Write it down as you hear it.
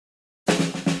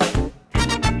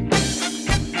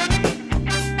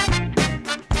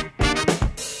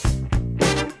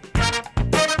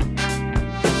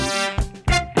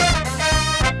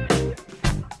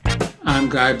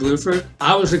Guy Bluford.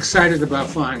 I was excited about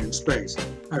flying in space.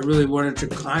 I really wanted to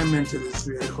climb into this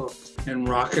vehicle and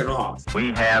rock it off.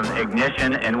 We have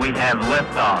ignition and we have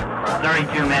liftoff.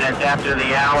 32 minutes after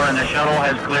the hour and the shuttle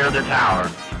has cleared the tower.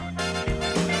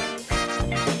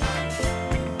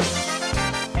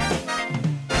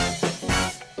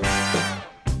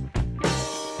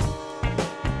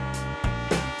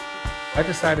 I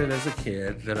decided as a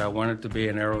kid that I wanted to be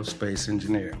an aerospace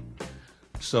engineer.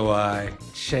 So I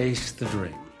chased the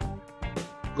dream.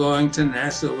 Going to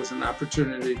NASA was an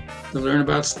opportunity to learn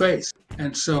about space.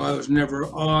 And so I was never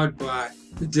awed by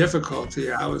the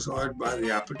difficulty, I was awed by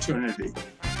the opportunity.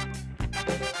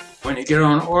 When you get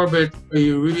on orbit,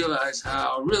 you realize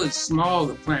how really small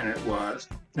the planet was,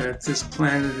 that this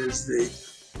planet is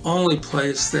the only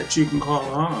place that you can call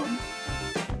home.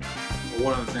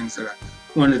 One of the things that I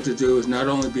wanted to do is not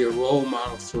only be a role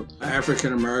model for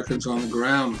African Americans on the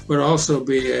ground, but also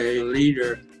be a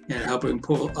leader in helping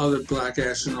pull other Black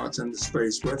astronauts into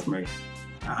space with me.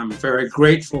 I'm very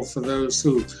grateful for those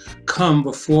who come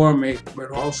before me,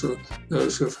 but also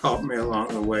those who have helped me along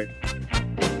the way.